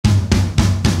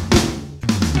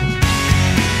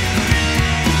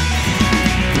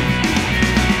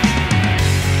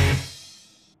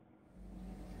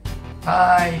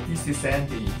Hi, this is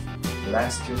Andy.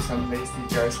 Let's do some lazy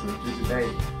guys review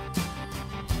today.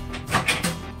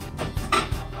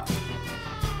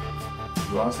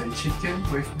 Was a chicken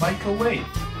with microwave.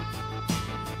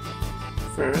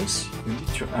 First, you need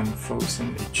to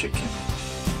unfrozen the chicken.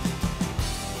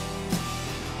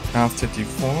 After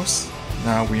defrost,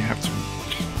 now we have to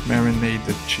marinate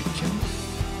the chicken.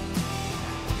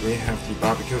 We have the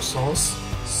barbecue sauce,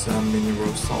 some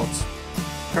mineral salt,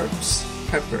 herbs,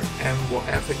 pepper, and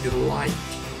whatever you like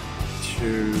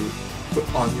to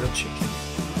put on your chicken.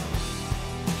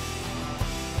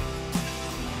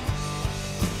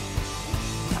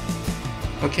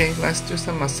 Okay, let's do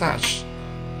some massage.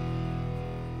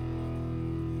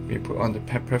 We put on the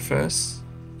pepper first.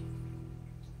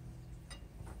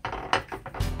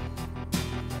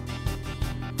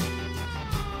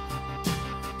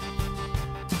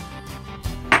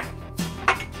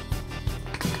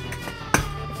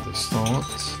 The salt.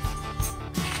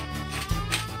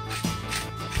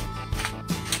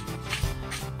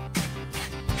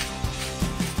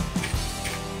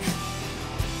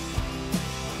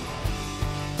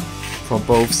 For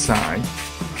both sides.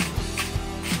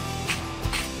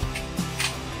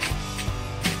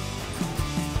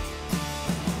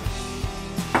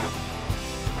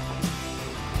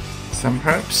 Some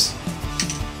herbs.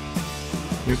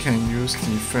 You can use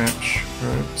the fresh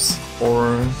herbs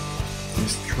or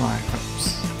these dry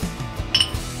herbs.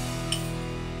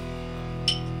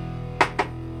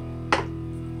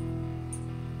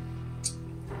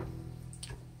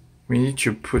 We need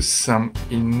to put some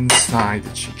inside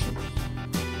the chicken.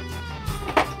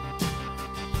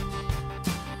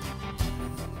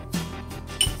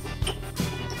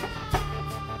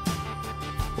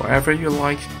 Whatever you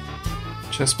like,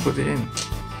 just put it in.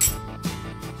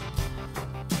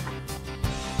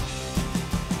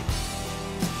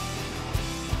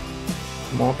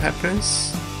 More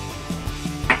peppers.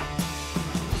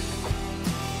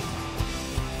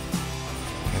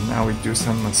 And now we do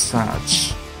some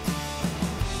massage.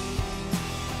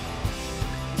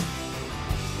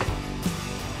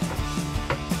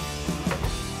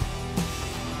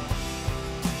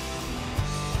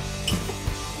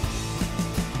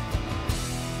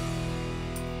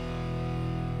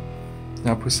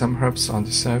 Now put some herbs on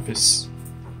the surface.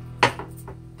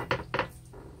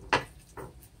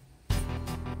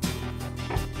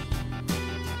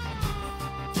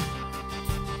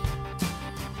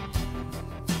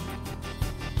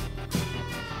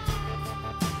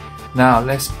 Now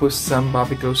let's put some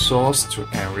barbecue sauce to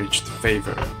enrich the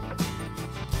flavor.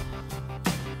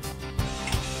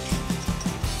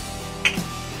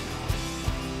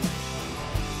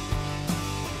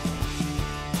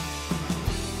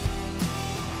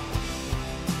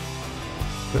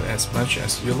 Put as much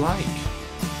as you like.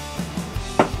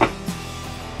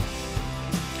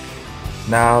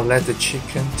 Now let the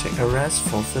chicken take a rest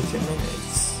for 30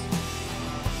 minutes.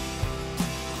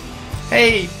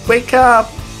 Hey, wake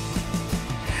up!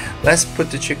 Let's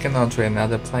put the chicken onto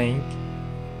another plate.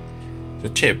 The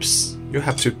tips, you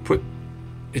have to put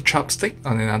a chopstick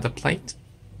on another plate.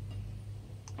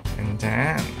 And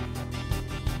then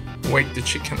wake the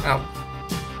chicken up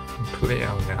and put it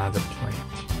on another plate.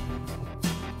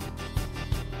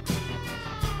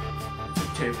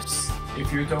 Tips.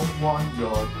 If you don't want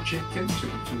your chicken to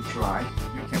be too dry,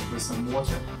 you can put some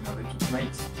water in order to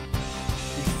make.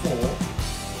 Before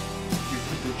you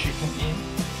put the chicken in,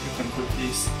 you can put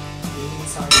this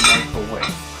inside the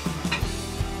microwave.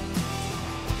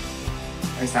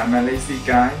 As I'm a lazy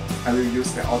guy, I will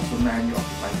use the auto menu of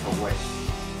the microwave.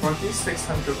 For this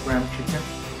 600 gram chicken,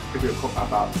 it will cook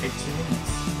about 80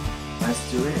 minutes.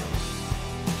 Let's do it.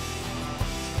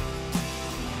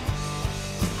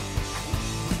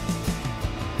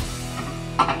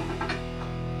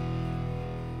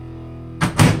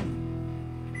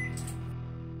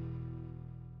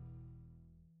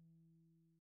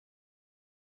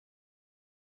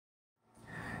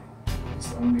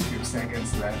 There's only a few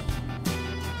seconds left.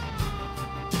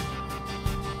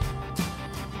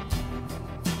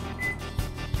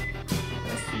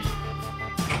 Let's see.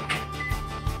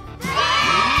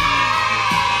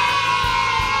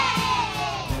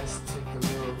 Let's take a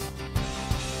look.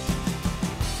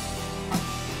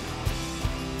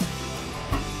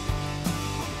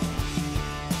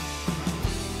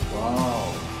 Wow.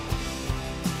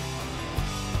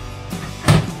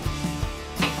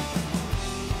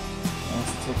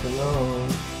 Take a look.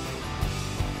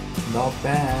 Not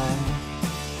bad.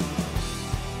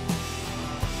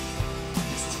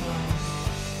 This time.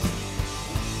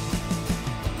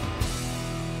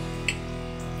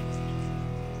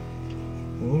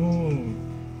 Ooh,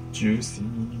 juicy.